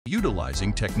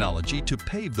utilizing technology to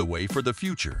pave the way for the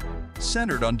future,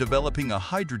 centered on developing a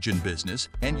hydrogen business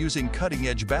and using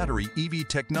cutting-edge battery EV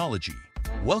technology.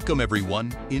 Welcome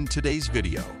everyone. In today's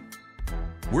video,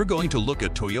 we're going to look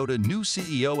at Toyota new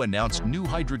CEO announced new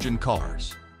hydrogen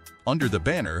cars. Under the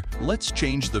banner, Let's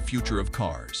Change the Future of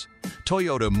Cars,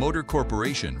 Toyota Motor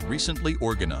Corporation recently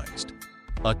organized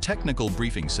a technical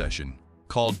briefing session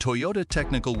called Toyota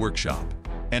Technical Workshop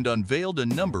and unveiled a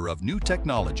number of new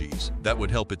technologies that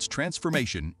would help its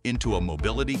transformation into a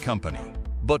mobility company.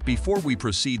 But before we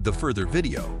proceed the further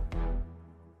video,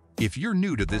 if you're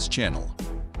new to this channel,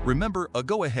 remember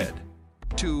go ahead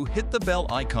to hit the bell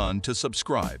icon to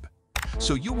subscribe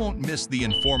so you won't miss the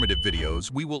informative videos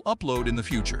we will upload in the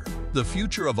future. The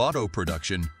future of auto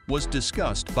production was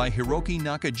discussed by Hiroki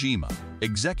Nakajima,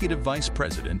 Executive Vice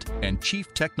President and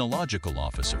Chief Technological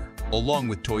Officer, along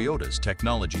with Toyota's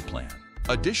technology plan.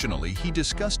 Additionally, he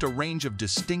discussed a range of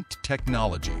distinct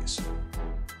technologies,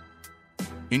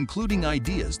 including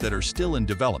ideas that are still in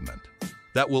development,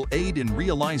 that will aid in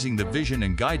realizing the vision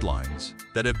and guidelines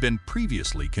that have been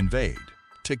previously conveyed.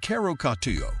 Takero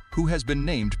Kato, who has been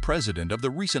named president of the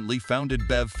recently founded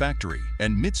BEV Factory,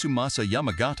 and Mitsumasa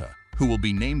Yamagata, who will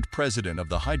be named president of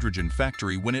the hydrogen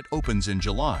factory when it opens in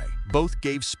July, both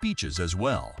gave speeches as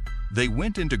well. They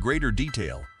went into greater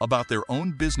detail about their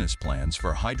own business plans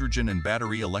for hydrogen and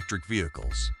battery electric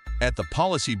vehicles. At the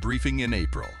policy briefing in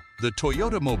April, the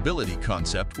Toyota mobility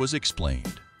concept was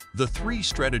explained. The three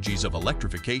strategies of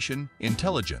electrification,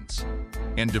 intelligence,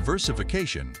 and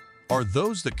diversification are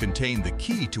those that contain the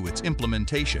key to its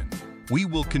implementation. We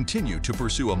will continue to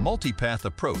pursue a multi-path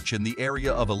approach in the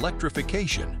area of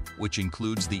electrification, which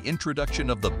includes the introduction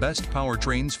of the best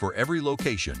powertrains for every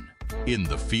location. In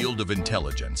the field of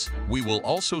intelligence, we will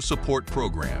also support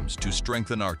programs to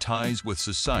strengthen our ties with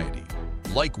society,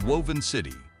 like Woven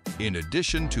City, in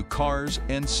addition to cars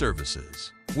and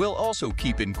services. We'll also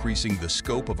keep increasing the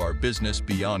scope of our business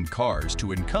beyond cars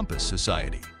to encompass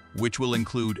society, which will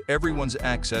include everyone's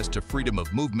access to freedom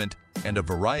of movement and a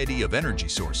variety of energy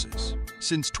sources.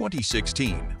 Since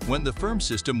 2016, when the firm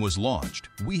system was launched,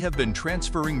 we have been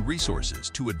transferring resources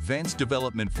to advanced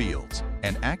development fields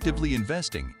and actively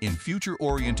investing in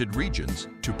future-oriented regions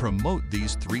to promote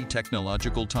these three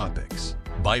technological topics.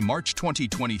 By March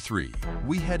 2023,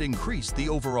 we had increased the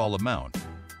overall amount,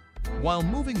 while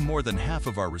moving more than half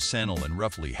of our arsenal and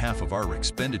roughly half of our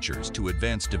expenditures to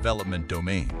advanced development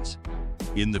domains.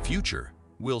 In the future,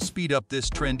 we'll speed up this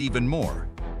trend even more.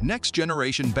 Next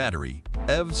generation battery,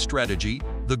 BEV strategy.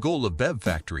 The goal of BEV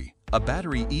Factory, a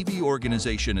battery EV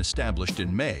organization established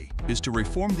in May, is to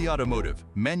reform the automotive,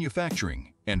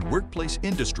 manufacturing, and workplace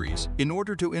industries in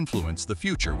order to influence the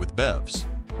future with BEVs.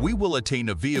 We will attain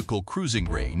a vehicle cruising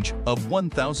range of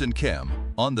 1,000 km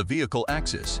on the vehicle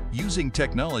axis using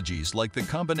technologies like the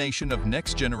combination of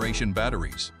next-generation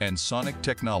batteries and sonic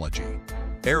technology.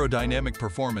 Aerodynamic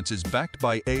performance is backed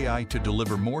by AI to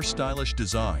deliver more stylish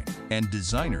design, and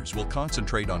designers will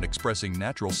concentrate on expressing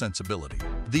natural sensibility.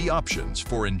 The options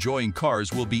for enjoying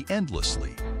cars will be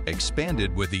endlessly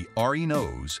expanded with the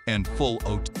RE-Nos and full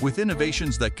OT. With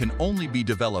innovations that can only be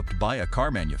developed by a car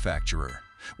manufacturer,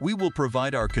 we will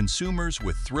provide our consumers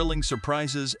with thrilling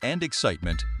surprises and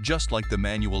excitement, just like the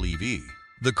manual EV.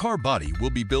 The car body will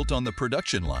be built on the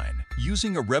production line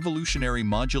using a revolutionary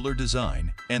modular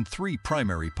design and three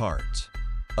primary parts.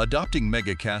 Adopting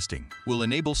mega casting will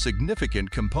enable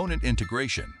significant component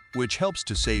integration, which helps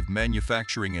to save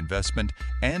manufacturing investment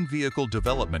and vehicle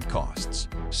development costs.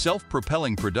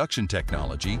 Self-propelling production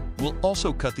technology will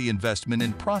also cut the investment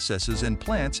in processes and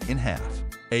plants in half.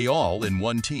 A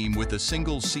all-in-one team with a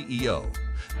single CEO.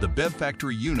 The BEV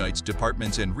Factory unites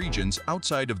departments and regions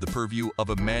outside of the purview of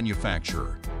a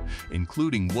manufacturer,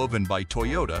 including Woven by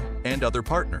Toyota and other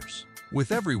partners,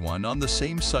 with everyone on the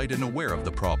same site and aware of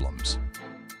the problems.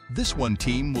 This one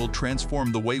team will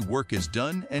transform the way work is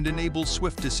done and enable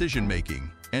swift decision-making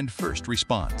and first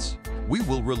response. We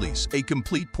will release a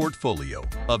complete portfolio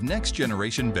of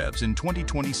next-generation BEVs in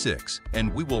 2026,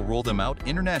 and we will roll them out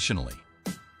internationally.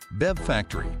 BEV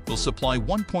Factory will supply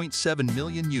 1.7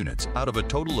 million units out of a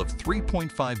total of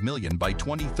 3.5 million by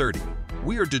 2030.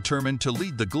 We are determined to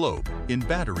lead the globe in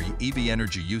battery EV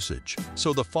energy usage,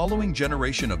 so the following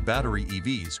generation of battery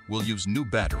EVs will use new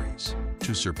batteries.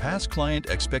 To surpass client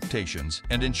expectations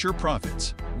and ensure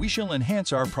profits, we shall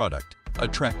enhance our product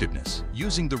attractiveness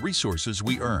using the resources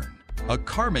we earn. A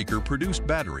carmaker-produced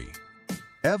battery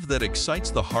EV that excites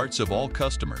the hearts of all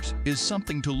customers is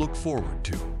something to look forward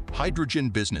to. Hydrogen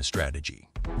business strategy.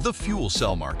 The fuel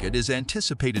cell market is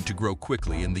anticipated to grow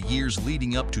quickly in the years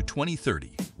leading up to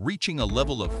 2030, reaching a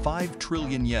level of 5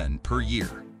 trillion yen per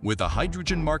year. with the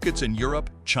hydrogen markets in Europe,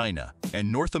 China,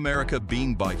 and North America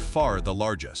being by far the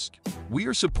largest. We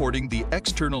are supporting the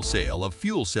external sale of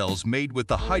fuel cells made with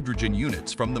the hydrogen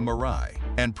units from the Mirai,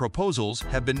 and proposals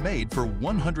have been made for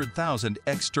 100,000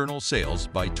 external sales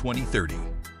by 2030.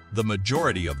 The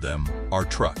majority of them are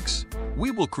trucks.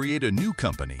 We will create a new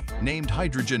company named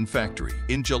Hydrogen Factory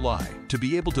in July to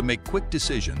be able to make quick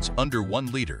decisions under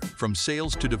 1 leader from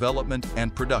sales to development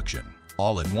and production,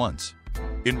 all at once.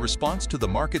 In response to the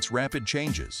market's rapid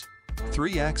changes,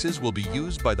 3 axes will be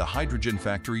used by the Hydrogen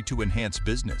Factory to enhance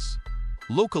business.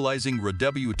 Localizing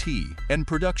RWT and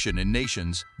production in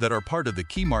nations that are part of the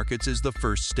key markets is the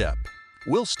first step.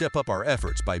 We'll step up our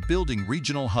efforts by building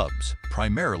regional hubs,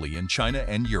 primarily in China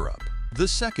and Europe. The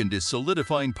second is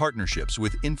solidifying partnerships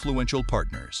with influential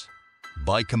partners.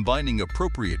 By combining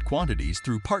appropriate quantities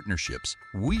through partnerships,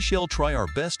 we shall try our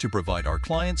best to provide our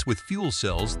clients with fuel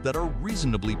cells that are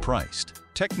reasonably priced.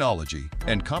 Technology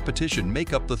and competition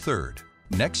make up the third.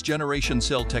 Next-generation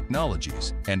cell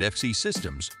technologies and FC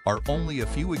systems are only a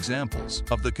few examples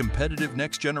of the competitive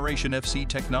next-generation FC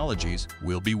technologies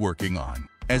we'll be working on.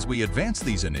 As we advance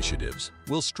these initiatives,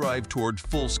 we'll strive toward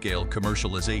full-scale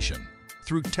commercialization.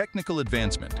 Through technical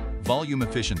advancement, volume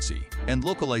efficiency, and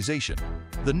localization,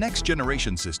 the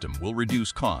next-generation system will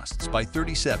reduce costs by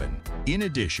 37%. In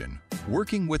addition,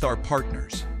 working with our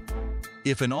partners,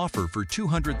 if an offer for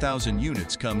 200,000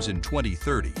 units comes in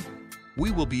 2030,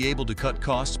 we will be able to cut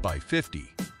costs by 50%,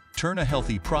 turn a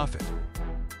healthy profit,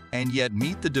 and yet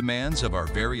meet the demands of our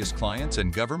various clients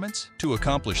and governments. To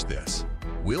accomplish this,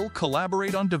 we'll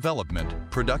collaborate on development,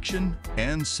 production,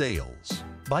 and sales.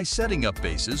 By setting up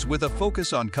bases with a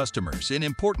focus on customers in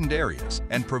important areas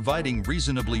and providing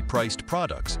reasonably priced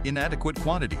products in adequate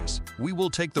quantities, we will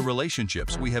take the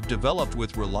relationships we have developed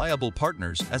with reliable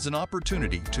partners as an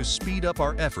opportunity to speed up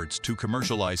our efforts to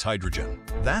commercialize hydrogen.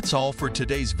 That's all for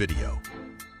today's video.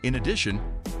 In addition,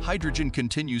 hydrogen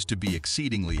continues to be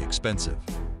exceedingly expensive.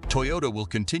 Toyota will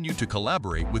continue to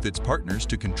collaborate with its partners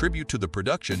to contribute to the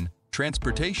production,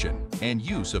 transportation, and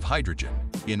use of hydrogen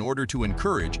in order to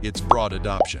encourage its broad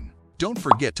adoption. Don't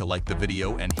forget to like the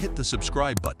video and hit the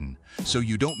subscribe button so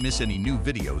you don't miss any new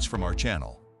videos from our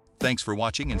channel. Thanks for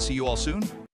watching and see you all soon.